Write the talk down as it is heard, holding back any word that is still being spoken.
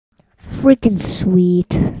freaking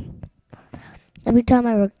sweet. Every time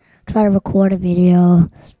I try to record a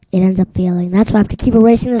video, it ends up failing. That's why I have to keep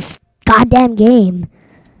erasing this goddamn game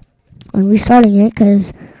and restarting it,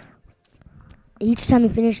 because each time you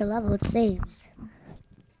finish a level, it saves.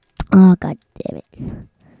 Oh, god damn it.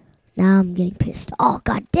 Now I'm getting pissed. Oh,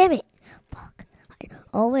 god damn it. Fuck.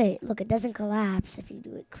 Oh, wait. Look, it doesn't collapse if you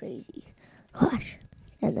do it crazy. Gosh.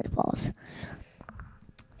 And then it falls.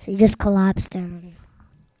 So you just collapse down.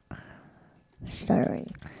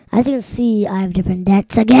 Stuttering. As you can see, I have different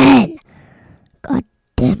deaths again. God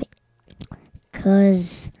damn it.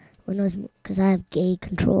 Because I have gay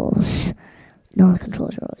controls. No, the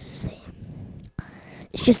controls are always the same.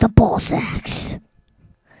 It's just a ball sacks.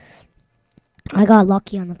 I got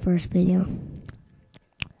lucky on the first video.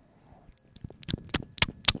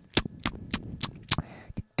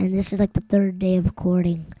 And this is like the third day of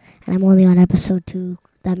recording. And I'm only on episode 2.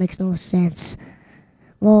 That makes no sense.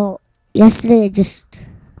 Well, yesterday I just...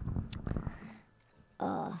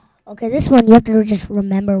 okay, this one you have to just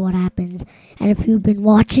remember what happens. And if you've been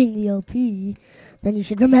watching the LP, then you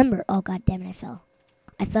should remember. Oh, god damn it, I fell.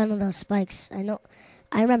 I fell into those spikes. I know.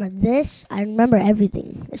 I remember this. I remember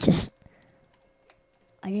everything. It's just...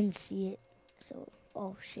 I didn't see it. So,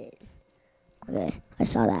 oh, shit. Okay, I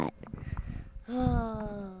saw that.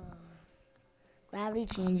 Oh. Gravity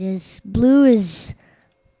changes. Blue is...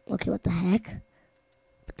 Okay, what the heck?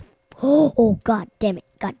 Oh, god damn it.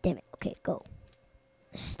 God damn it. Okay, go.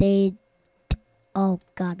 Stay. Oh,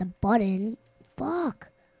 god, the button.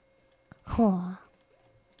 Fuck. Oh.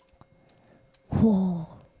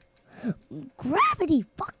 Oh. Gravity,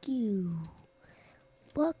 fuck you.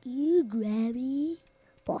 Fuck you, gravity.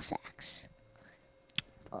 Ball sacks.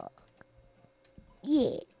 Fuck.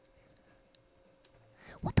 Yeah.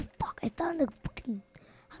 What the fuck? I found a fucking...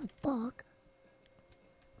 How the fuck?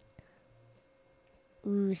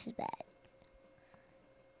 Ooh, this is bad.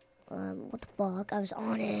 What the fuck? I was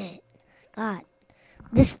on it. God.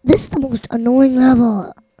 This is the most annoying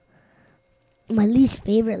level. My least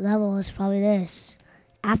favorite level is probably this.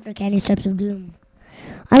 After Candy Stripes of Doom.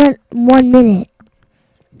 I'm at 1 minute.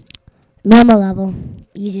 Normal level.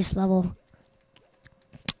 Easiest level.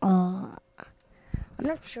 I'm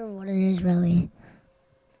not sure what it is really.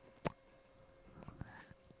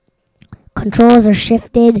 Controls are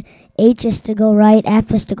shifted. H is to go right,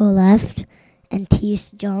 F is to go left, and T is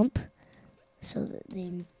to jump. So that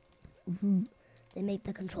they make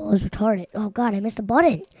the controls retarded. Oh god, I missed a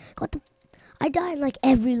button. What the? I die in like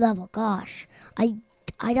every level. Gosh, I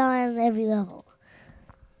die in every level.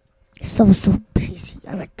 This level's so pissy.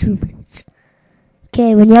 I'm at 2 minutes.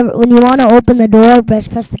 Okay, when you want to open the door, press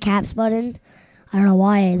the caps button. I don't know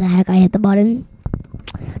why the heck I hit the button.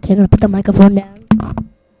 Okay, I'm gonna put the microphone down.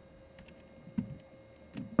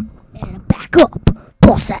 And back up,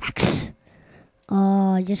 ball sacks.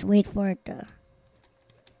 Just wait for it to.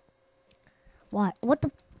 What? What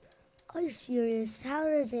the? Are you serious? How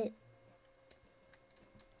does it?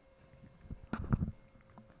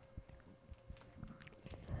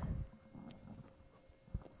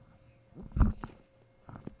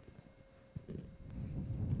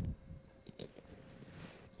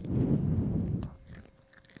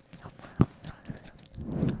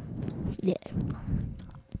 Yeah.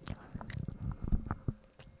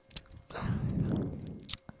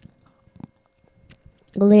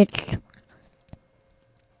 Glitch.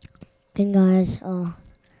 Okay, guys.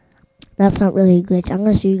 That's not really a glitch. I'm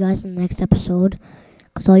gonna see you guys in the next episode.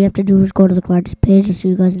 Because all you have to do is go to the credits page. I'll see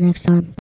you guys next time.